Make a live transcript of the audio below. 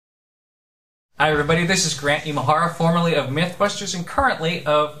Hi everybody, this is Grant Imahara, formerly of Mythbusters and currently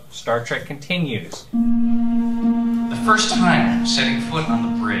of Star Trek Continues. The first time setting foot on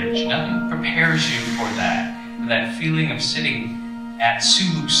the bridge, nothing prepares you for that feeling of sitting at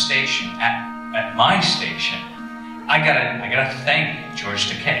Sulu Station, at my station. I gotta thank George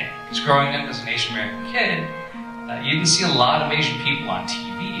Takei, because growing up as an Asian American kid, you didn't see a lot of Asian people on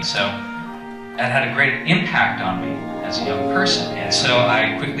TV, so that had a great impact on me as a young person. And so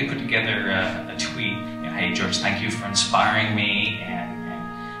I quickly put together a tweet, hey George, thank you for inspiring me and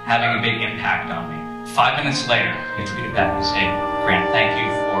having a big impact on me. 5 minutes later, he tweeted back and said, Grant, thank you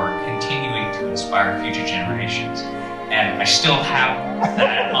for continuing to inspire future generations. And I still have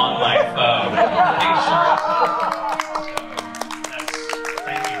that on my phone.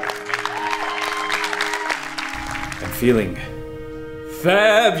 I'm feeling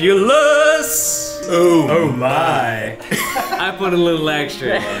fabulous! Oh my! I put a little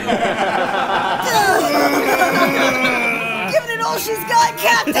extra in. Giving it all she's got,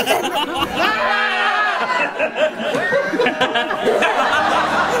 Captain!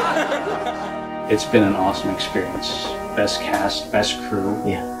 It's been an awesome experience. Best cast, best crew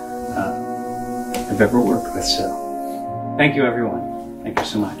I've ever worked with, so thank you everyone. Thank you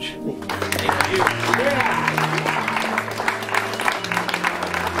so much. Thank you.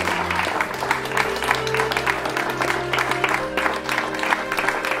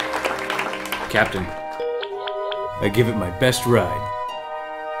 Captain, I give it my best ride.